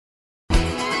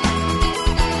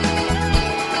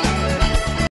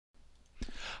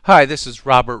Hi, this is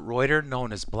Robert Reuter,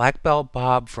 known as Black Belt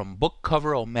Bob from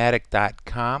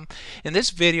BookCoveromatic.com. In this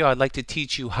video, I'd like to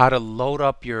teach you how to load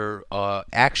up your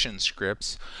action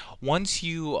scripts. Once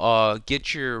you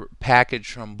get your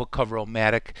package from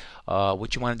BookCoveromatic,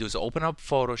 what you want to do is open up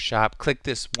Photoshop, click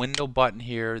this window button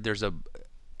here. There's a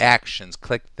actions,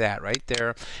 click that right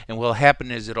there, and what'll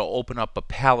happen is it'll open up a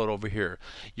palette over here.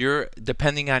 You're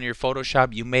depending on your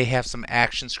Photoshop, you may have some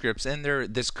action scripts in there.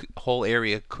 This whole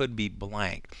area could be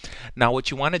blank. Now what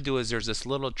you want to do is there's this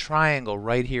little triangle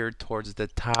right here towards the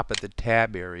top of the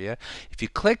tab area. If you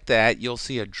click that, you'll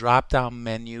see a drop down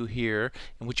menu here,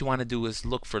 and what you want to do is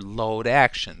look for load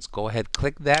actions. Go ahead,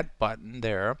 click that button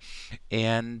there,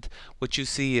 and what you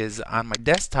see is on my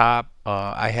desktop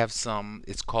I have some,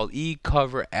 it's called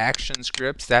e-cover action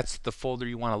scripts. That's the folder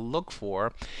you want to look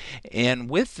for, and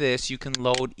with this you can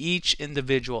load each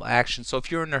individual action. So if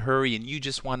you're in a hurry and you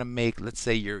just want to make, let's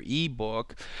say, your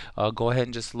ebook, go ahead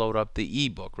and just load up the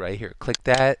ebook right here. Click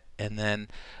that and then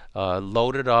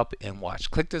load it up and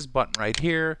watch. Click this button right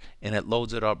here and it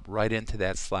loads it up right into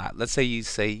that slot. Let's say you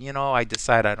say, I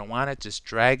decide I don't want it, just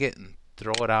drag it and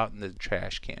throw it out in the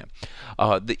trash can.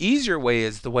 The easier way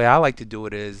is the way I like to do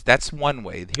it is, that's one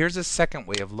way. Here's a second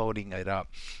way of loading it up.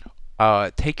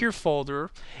 Take your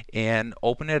folder and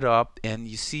open it up, and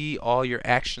you see all your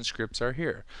action scripts are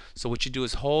here. So what you do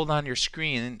is hold on your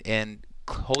screen and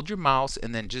hold your mouse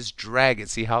and then just drag it.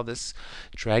 See how this,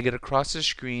 drag it across the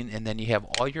screen, and then you have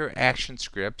all your action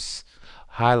scripts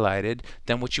highlighted.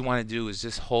 Then what you want to do is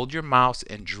just hold your mouse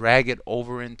and drag it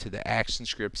over into the action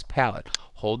scripts palette.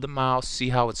 Hold the mouse, see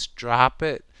how it's drop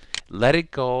it, let it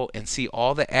go, and see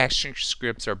all the action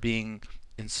scripts are being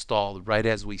installed right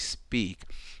as we speak.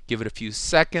 Give it a few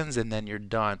seconds and then you're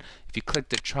done. If you click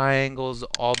the triangles,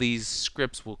 all these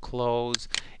scripts will close,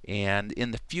 and in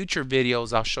the future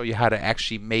videos I'll show you how to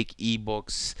actually make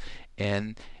ebooks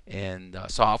and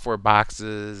software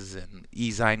boxes and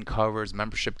e-zine covers,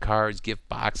 membership cards, gift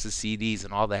boxes, CDs,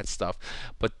 and all that stuff.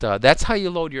 But that's how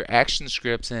you load your action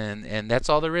scripts, and that's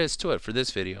all there is to it for this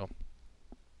video.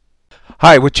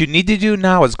 Hi, what you need to do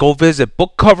now is go visit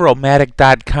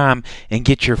bookcoveromatic.com and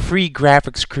get your free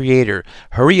graphics creator.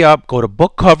 Hurry up, go to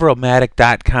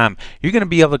bookcoveromatic.com. You're going to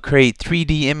be able to create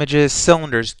 3D images,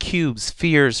 cylinders, cubes,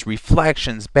 spheres,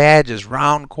 reflections, badges,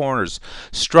 round corners,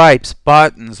 stripes,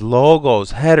 buttons,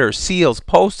 logos, headers, seals,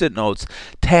 post-it notes,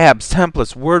 tabs,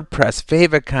 templates, WordPress,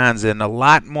 favicons, and a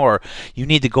lot more. You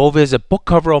need to go visit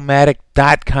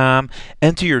bookcoveromatic.com,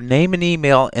 enter your name and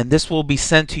email, and this will be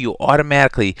sent to you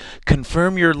automatically.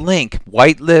 Confirm your link,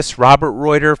 whitelist Robert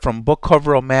Reuter from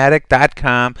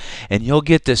bookcoveromatic.com, and you'll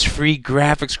get this free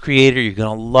graphics creator. You're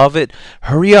going to love it.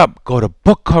 Hurry up, go to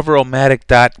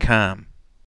bookcoveromatic.com.